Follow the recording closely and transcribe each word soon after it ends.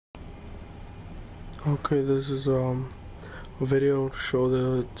Okay, this is a video to show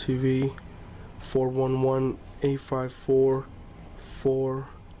the TV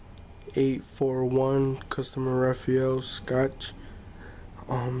 411-854-4841 customer Raphael Scotch.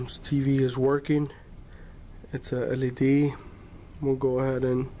 This TV is working. It's a LED. We'll go ahead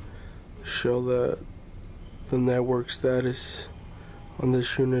and show that the network status on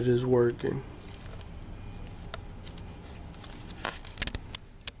this unit is working.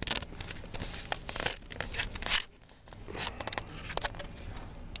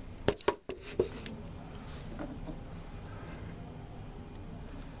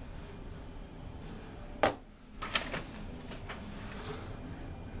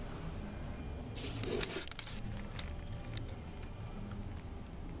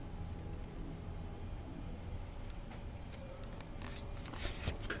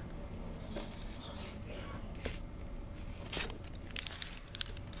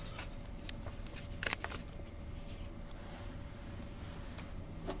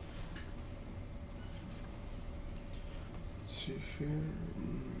 See here,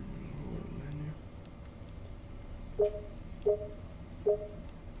 menu.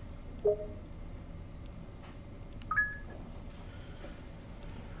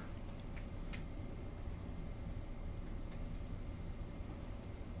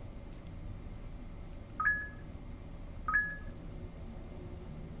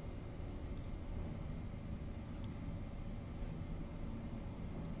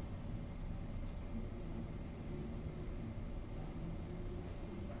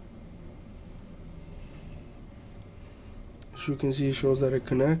 As you can see, it shows that it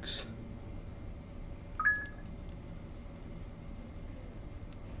connects.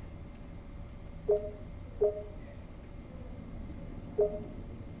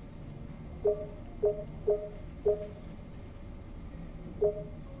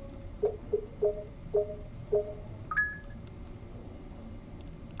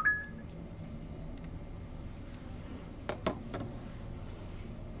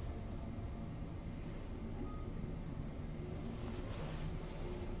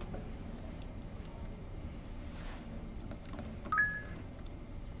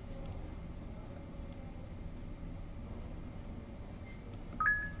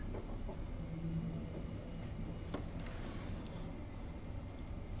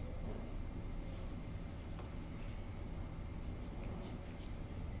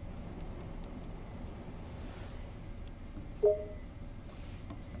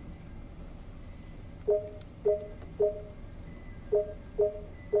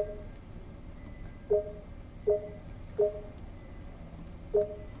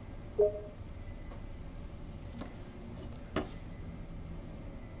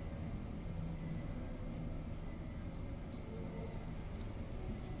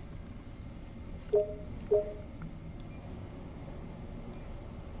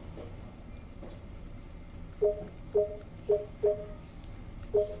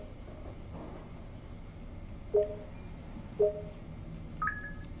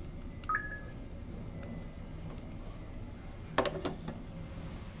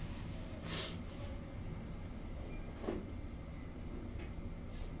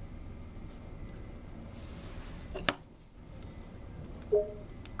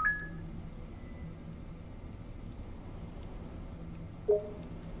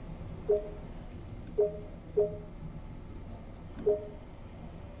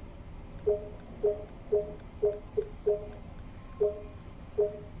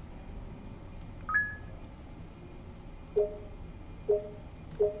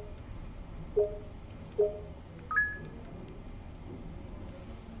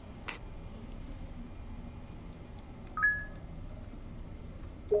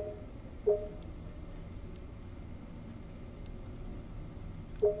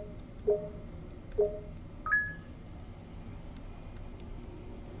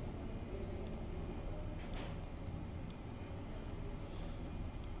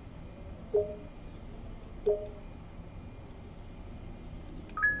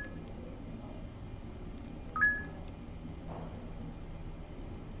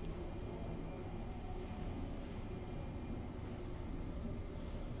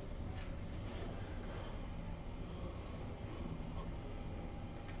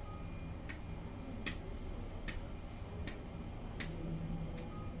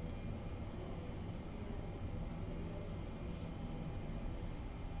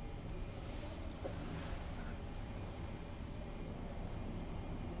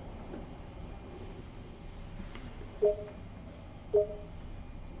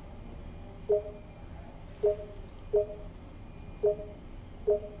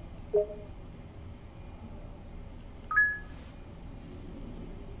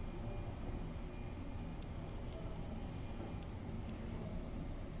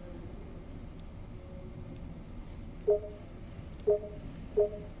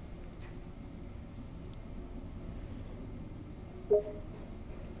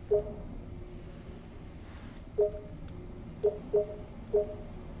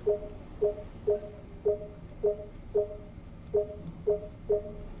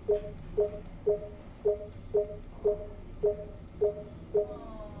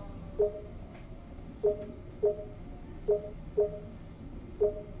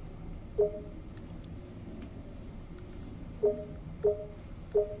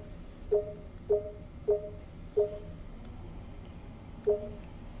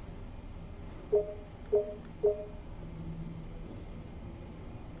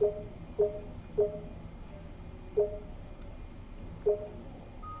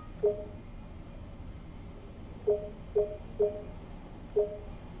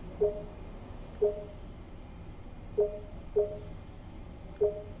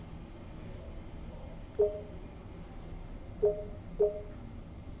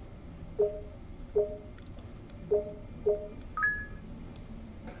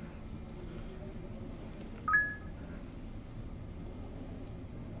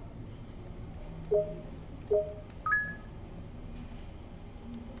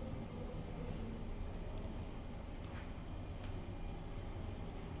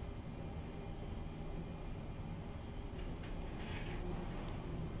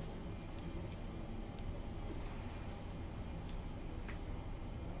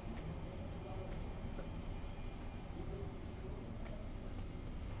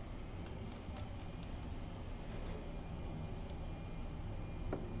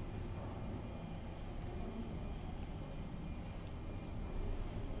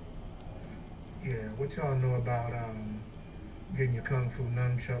 Yeah, what y'all know about getting your Kung Fu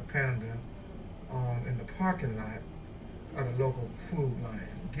Nunchuck Panda in the parking lot of the local food line?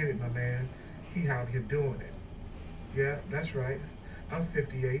 Get it, my man. He out here doing it. Yeah, that's right. I'm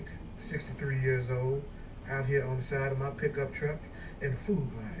 58, 63 years old, out here on the side of my pickup truck in the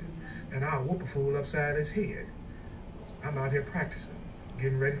food line, and I'll whoop a fool upside his head. I'm out here practicing,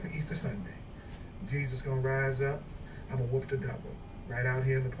 getting ready for Easter Sunday. Jesus gonna rise up, I'm gonna whoop the devil right out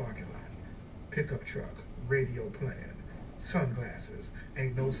here in the parking lot. Pickup truck, radio playing, sunglasses,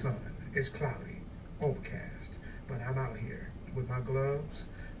 ain't no sun, it's cloudy, overcast, but I'm out here with my gloves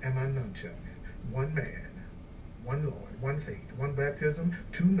and my nunchuck. One man, one Lord, one faith, one baptism,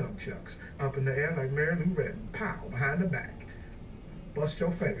 two nunchucks, up in the air like Mary Lou Retton, pow, behind the back. Bust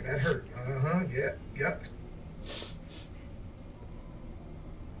your finger, that hurt. Yep.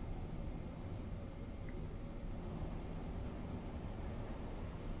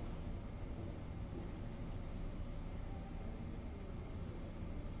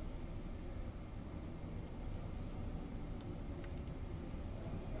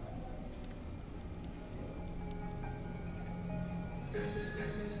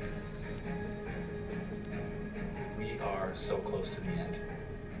 We are so close to the end.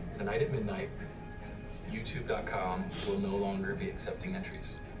 Tonight at midnight, YouTube.com will no longer be accepting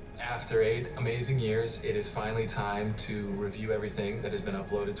entries. After 8 amazing years, it is finally time to review everything that has been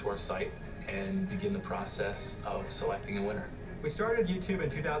uploaded to our site and begin the process of selecting a winner. We started YouTube in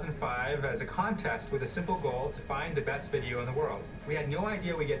 2005 as a contest with a simple goal to find the best video in the world. We had no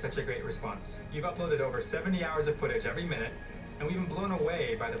idea we'd get such a great response. You've uploaded over 70 hours of footage every minute, and we've been blown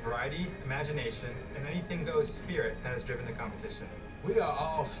away by the variety, imagination, and anything goes spirit that has driven the competition. We are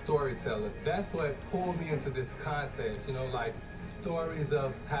all storytellers. That's what pulled me into this contest, you know, like stories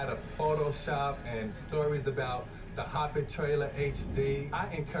of how to Photoshop and stories about the Hobbit trailer HD. I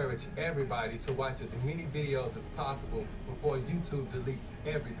encourage everybody to watch as many videos as possible before YouTube deletes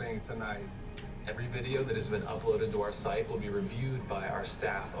everything tonight. Every video that has been uploaded to our site will be reviewed by our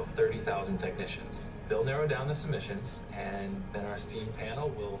staff of 30,000 technicians. They'll narrow down the submissions, and then our esteemed panel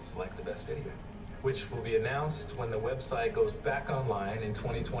will select the best video, which will be announced when the website goes back online in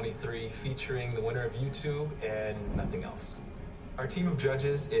 2023, featuring the winner of YouTube and nothing else. Our team of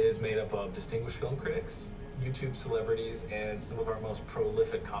judges is made up of distinguished film critics, YouTube celebrities, and some of our most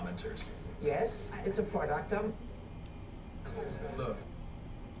prolific commenters. Yes, it's a product. Look.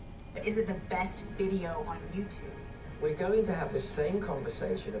 Is it the best video on YouTube? We're going to have the same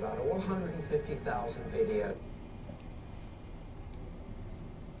conversation about all 150,000 videos.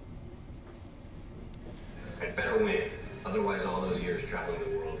 I'd better win. Otherwise, all those years traveling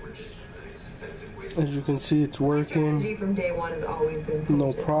the world were just an expensive waste. As you can see, it's working. Strategy from day one has always been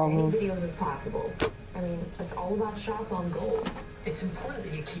No post problem. as many videos as possible. I mean, it's all about shots on goal. It's important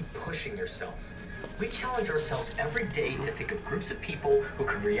that you keep pushing yourself. We challenge ourselves every day to think of groups of people who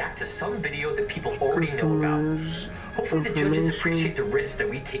can react to some video that people already know about. Customers, Hopefully the judges information. appreciate the risks that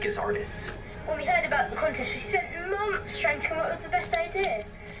we take as artists. When we heard about the contest, we spent months trying to come up with the best idea.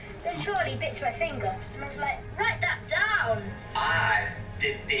 Then Charlie bit my finger, and I was like, write that down. I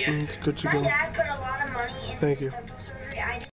did dance. It's good to My go. dad put a lot of money into Thank this you. dental surgery.